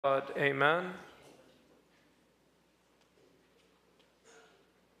God, amen.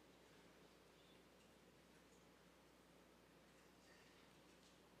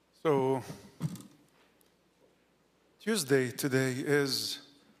 So Tuesday today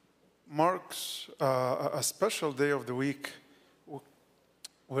marks a special day of the week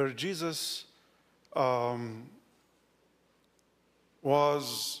where Jesus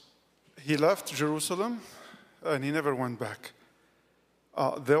he left Jerusalem and he never went back.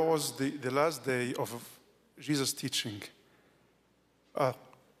 That was the last day of Jesus' teaching.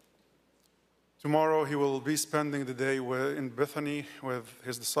 Tomorrow he will be spending the day in Bethany with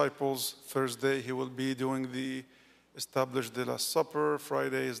his disciples. Thursday he will be doing established the Last Supper.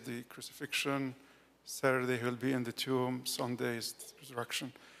 Friday is the crucifixion. Saturday he will be in the tomb. Sunday is the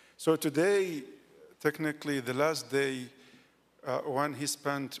resurrection. So today, technically the last day when he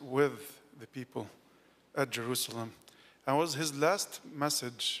spent with the people at Jerusalem. And was his last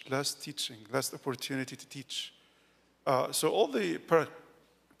message, last teaching, last opportunity to teach. So all the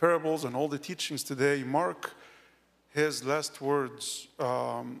parables and all the teachings today mark his last words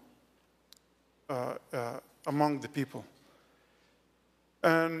among the people.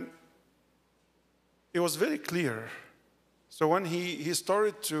 And it was very clear. So when he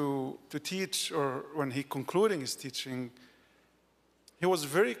started to teach, or when he concluding his teaching, he was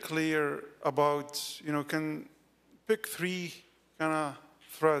very clear about, can pick three kind of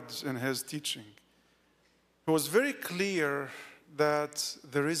threads in his teaching. He was very clear that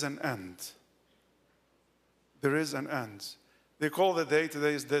there is an end. There is an end. They call the day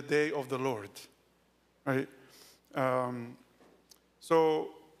today is the day of the Lord, right? So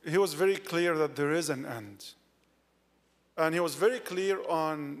he was very clear that there is an end. And he was very clear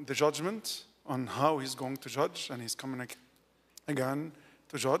on the judgment, on how he's going to judge, and he's coming again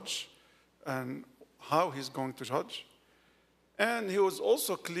to judge, and how he's going to judge. And he was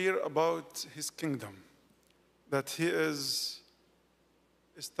also clear about his kingdom, that he is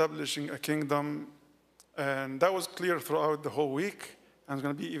establishing a kingdom, and that was clear throughout the whole week, and it's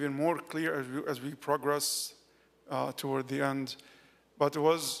going to be even more clear as we progress toward the end. But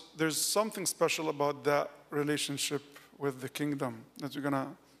there's something special about that relationship with the kingdom that we're going to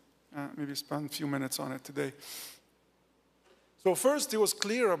maybe spend a few minutes on it today. So first, he was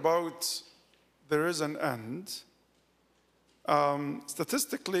clear about there is an end.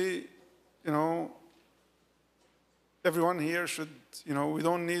 Statistically, everyone here should, we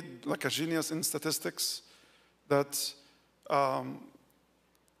don't need like a genius in statistics that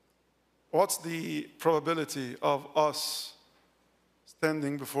what's the probability of us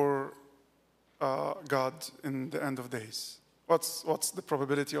standing before God in the end of days? What's the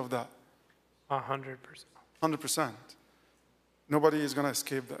probability of that? 100%. 100%. Nobody is going to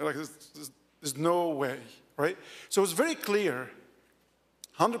escape that. Like, there's no way, right? So it's very clear,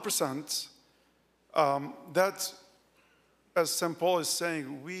 100%, that, as St. Paul is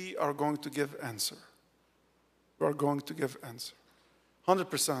saying, we are going to give answer. We are going to give answer,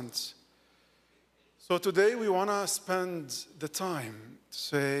 100%. So today we want to spend the time to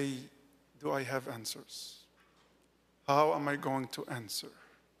say, do I have answers? How am I going to answer?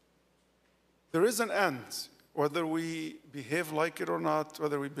 There is an end. Whether we behave like it or not,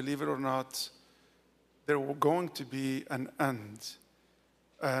 whether we believe it or not, there will going to be an end,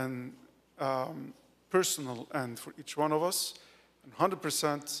 and personal end for each one of us, and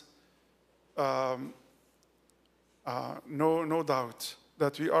 100%, no doubt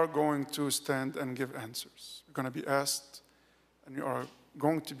that we are going to stand and give answers. We're going to be asked, and we are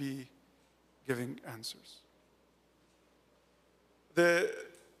going to be giving answers.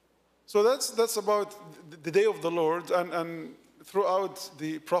 So that's about the day of the Lord, and throughout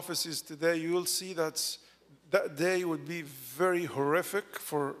the prophecies today, you will see that day would be very horrific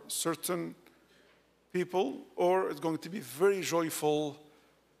for certain people, or it's going to be very joyful,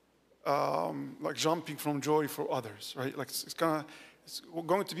 like jumping from joy for others, right? Like it's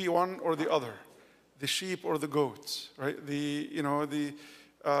going to be one or the other, the sheep or the goat, right?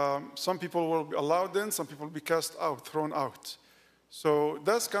 Some people will be allowed in, some people will be cast out, thrown out. So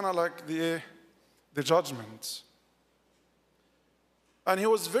that's kind of like the judgment. And he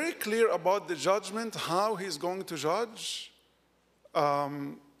was very clear about the judgment, how he's going to judge.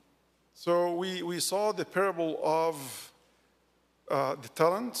 So we saw the parable of the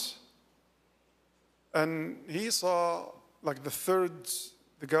talent. And he saw like the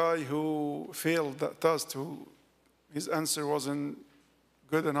guy who failed that test, his answer wasn't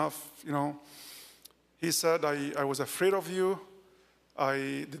good enough, He said, I was afraid of you.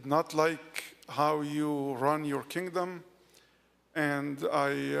 I did not like how you run your kingdom, and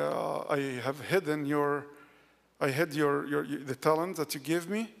I have hidden your I hid the talent that you gave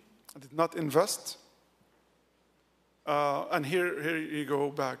me. I did not invest. And here you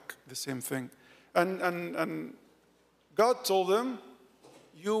go back, the same thing. And God told him,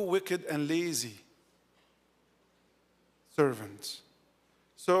 you wicked and lazy servant.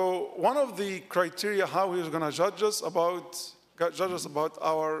 So one of the criteria how he was going to judge us about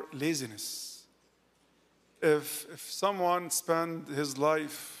our laziness. If someone spent his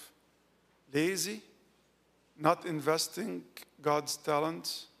life lazy, not investing God's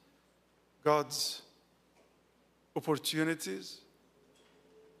talent, God's opportunities,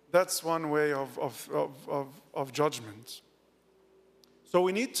 that's one way of judgment. So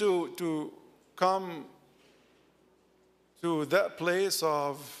we need to come to that place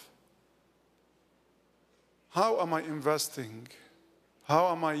of how am I investing?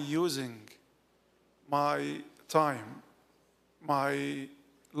 How am I using my time, my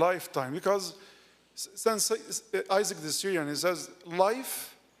lifetime? Because since Isaac the Syrian, he says,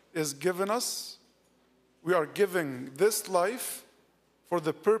 life is given us, we are giving this life for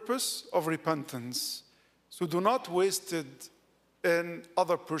the purpose of repentance. So do not waste it in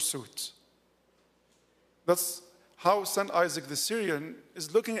other pursuits. That's how Saint Isaac the Syrian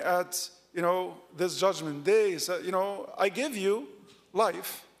is looking at, this judgment day. He said, I give you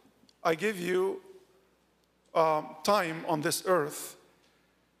life. I give you time on this earth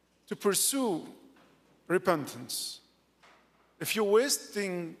to pursue repentance. If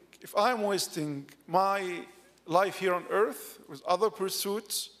I'm wasting my life here on earth with other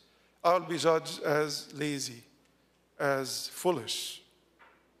pursuits, I'll be judged as lazy, as foolish.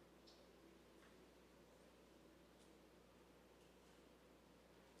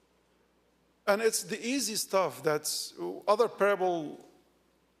 And it's the easy stuff that's other parable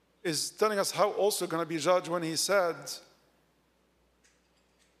is telling us how also going to be judged when he said,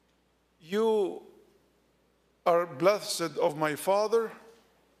 you are blessed of my Father.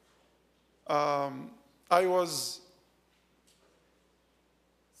 I was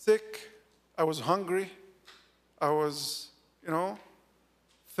sick, I was hungry, I was,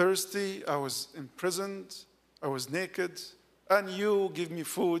 thirsty, I was imprisoned, I was naked, and you give me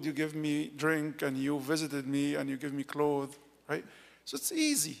food, you give me drink, and you visited me, and you give me clothes, right? So it's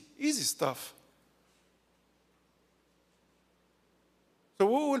easy stuff. So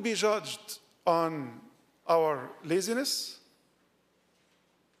we will be judged on our laziness.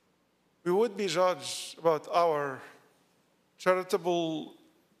 We would be judged about our charitable,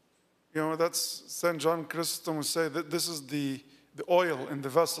 that's St. John Chrysostom would say that this is the oil in the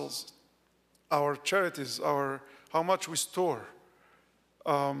vessels, our charities, how much we store.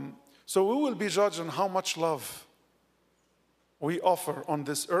 So we will be judged on how much love we offer on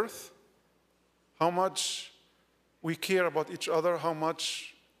this earth, how much we care about each other, how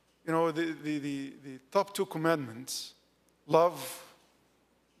much, the top two commandments, love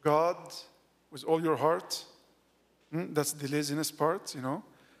God with all your heart. That's the laziness part,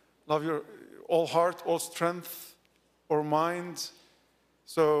 Love your all heart, all strength, all mind.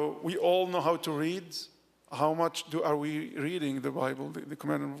 So we all know how to read. How much are we reading the Bible, the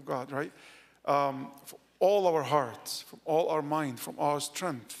commandment of God, right? From all our hearts, from all our mind, from our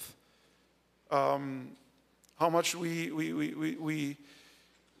strength. How much we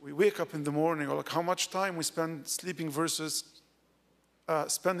wake up in the morning, or like how much time we spend sleeping versus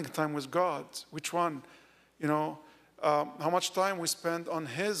spending time with God. Which one? How much time we spend on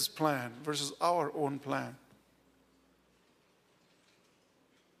His plan versus our own plan.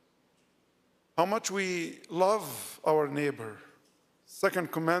 How much we love our neighbor.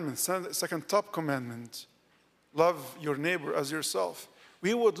 Second commandment, second top commandment, love your neighbor as yourself.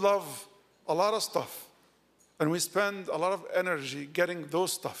 We would love a lot of stuff, and we spend a lot of energy getting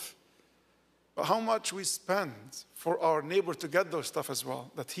those stuff. But how much we spend for our neighbor to get those stuff as well,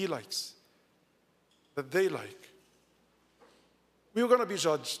 that he likes, that they like. We're going to be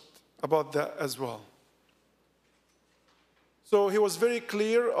judged about that as well. So he was very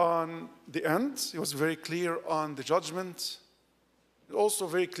clear on the end. He was very clear on the judgment. Also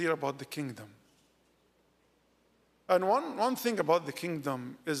very clear about the kingdom. And one thing about the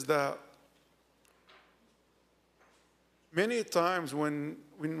kingdom is that many times when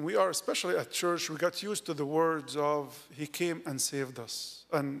we are, especially at church, we got used to the words of, He came and saved us.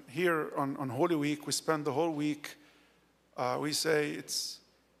 And here on Holy Week, we spend the whole week, we say it's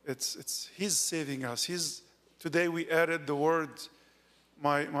He's saving us. Today we added the word,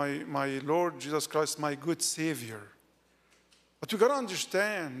 my Lord Jesus Christ, my good Savior. But we got to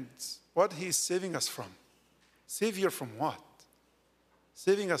understand what He's saving us from. Savior from what?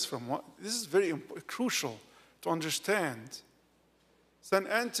 Saving us from what? This is very crucial to understand. St.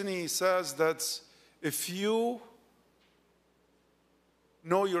 Anthony says that if you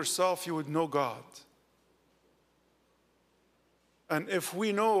know yourself, you would know God. And if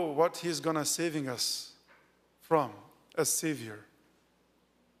we know what He's going to saving us from as Savior.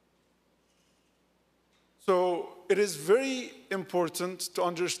 So it is very important to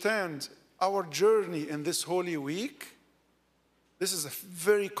understand our journey in this Holy Week. This is a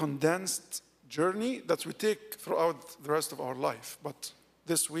very condensed journey that we take throughout the rest of our life. But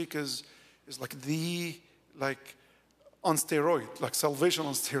this week is like on steroid, like salvation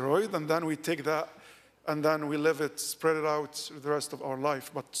on steroid, and then we take that and then we live it, spread it out the rest of our life.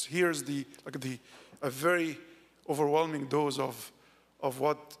 But here's a very overwhelming dose of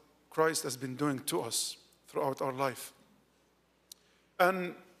what Christ has been doing to us throughout our life.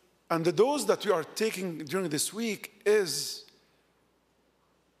 And the dose that we are taking during this week is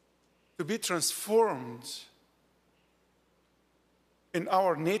to be transformed in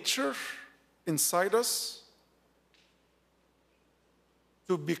our nature, inside us,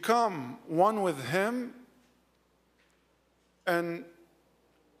 to become one with Him, and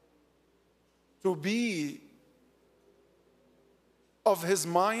to be of His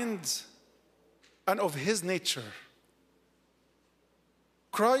mind and of His nature.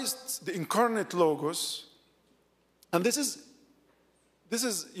 Christ, the incarnate Logos, and this is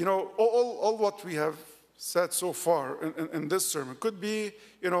all what we have said so far in this sermon. Could be,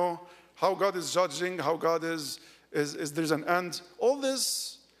 how God is judging, how God is there's an end. All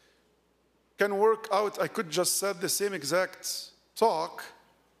this can work out. I could just say the same exact talk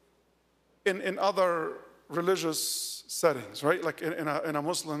in other religious settings, right? Like in a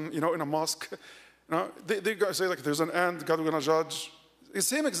Muslim, in a mosque, they say like there's an end, God is going to judge. The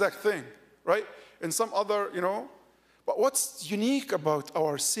same exact thing, right? In some other, But what's unique about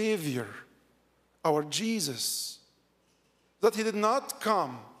our Savior, our Jesus, that He did not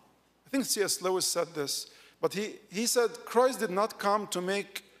come. I think C.S. Lewis said this, but he said Christ did not come to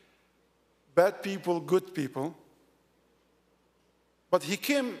make bad people good people, but He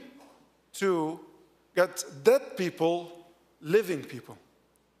came to get dead people living people,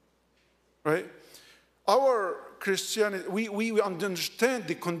 right? Our Christianity, we understand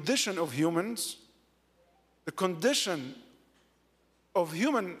the condition of humans. The condition of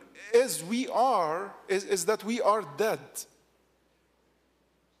human is that we are dead.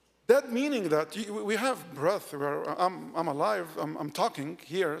 Dead meaning that we have breath. I'm alive. I'm talking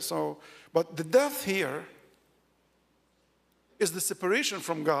here. But the death here is the separation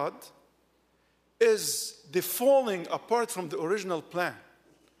from God, is the falling apart from the original plan,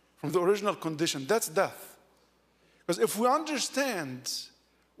 from the original condition. That's death. Because if we understand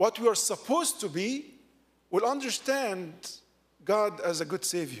what we are supposed to be, we'll understand God as a good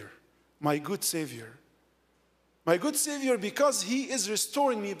Savior, my good Savior. My good Savior, because He is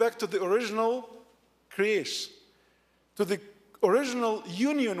restoring me back to the original creation, to the original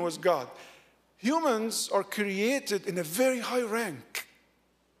union with God. Humans are created in a very high rank.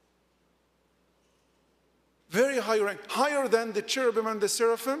 Very high rank. Higher than the cherubim and the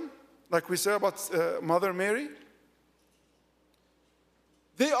seraphim, like we say about Mother Mary.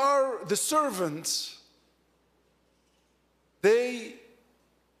 They are the servants. They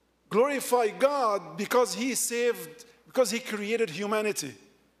glorify God because He saved, because He created humanity.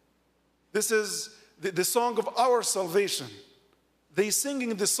 This is the song of our salvation. They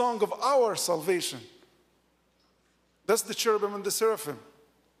singing the song of our salvation. That's the cherubim and the seraphim.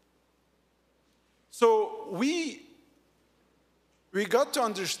 So we got to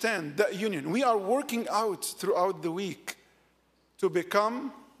understand that union. We are working out throughout the week to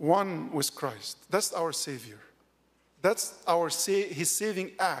become one with Christ. That's our Savior. That's His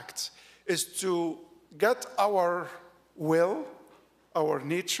saving act, is to get our will, our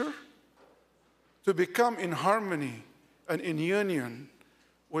nature, to become in harmony and in union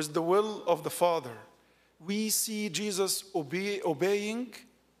with the will of the Father. We see Jesus obeying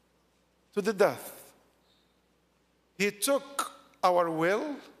to the death. He took our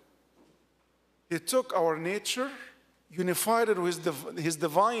will, He took our nature, unified it with His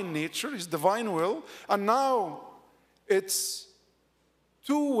divine nature, His divine will, and now it's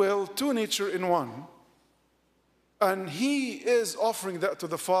two will, two nature in one. And He is offering that to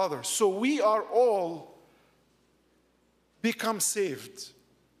the Father. So we are all become saved.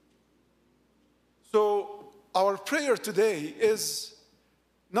 So our prayer today is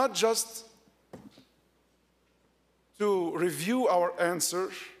not just to review our answer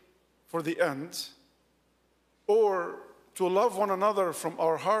for the end, or to love one another from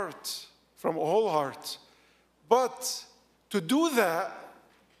our heart, from a whole heart, but to do that,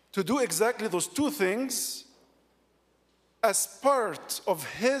 to do exactly those two things as part of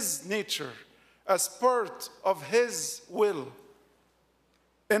His nature, as part of His will.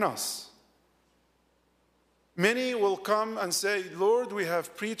 in us. Many will come and say, Lord, we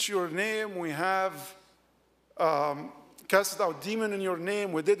have preached your name, we have casted out demon in your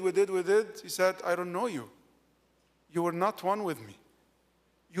name, we did. He said, I don't know you. You were not one with me.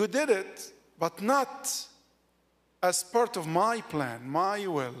 You did it, but not as part of my plan, my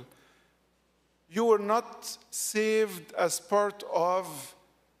will. You were not saved as part of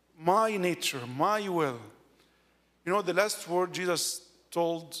my nature, my will. You know, the last word Jesus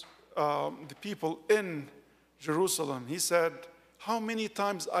told the people in Jerusalem, he said, how many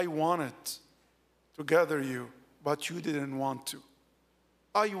times I wanted to gather you, but you didn't want to.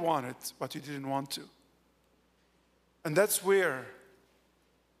 I wanted, but you didn't want to. And that's where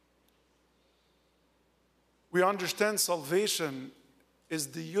we understand salvation is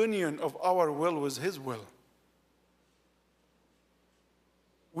the union of our will with his will.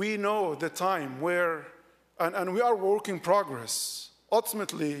 We know the time where, and we are work in progress.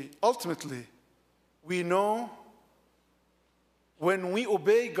 Ultimately, we know when we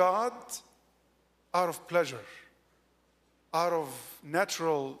obey God out of pleasure, out of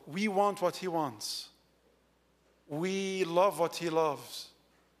natural, we want what he wants. We love what he loves.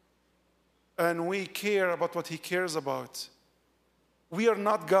 And we care about what he cares about. We are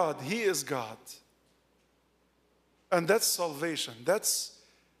not God, he is God. And that's salvation.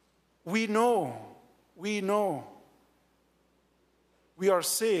 We know we are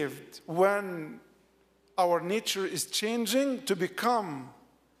saved when our nature is changing to become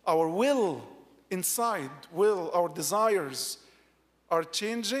our will inside, our desires are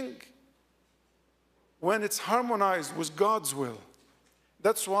changing when it's harmonized with God's will.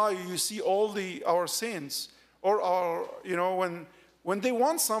 That's why you see all our saints, or our, when they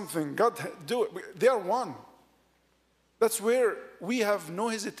want something, God do it. They are one. That's where we have no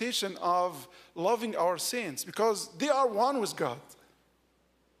hesitation of loving our saints, because they are one with God.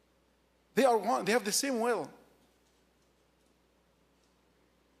 They are one. They have the same will.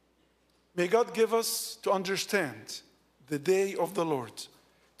 May God give us to understand the day of the Lord.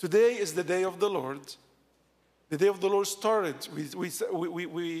 Today is the day of the Lord. The day of the Lord started. We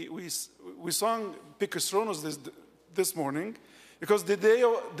sang Pikesronos this morning, because the day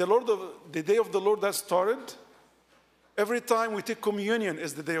of the Lord that started. Every time we take communion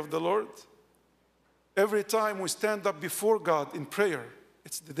is the day of the Lord. Every time we stand up before God in prayer,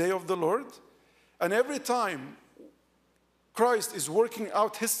 it's the day of the Lord. And every time Christ is working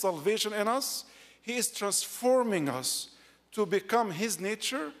out his salvation in us, he is transforming us to become his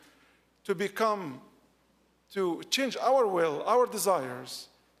nature, to change our will, our desires,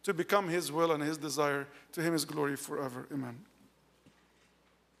 to become his will and his desire. To him is glory forever. Amen.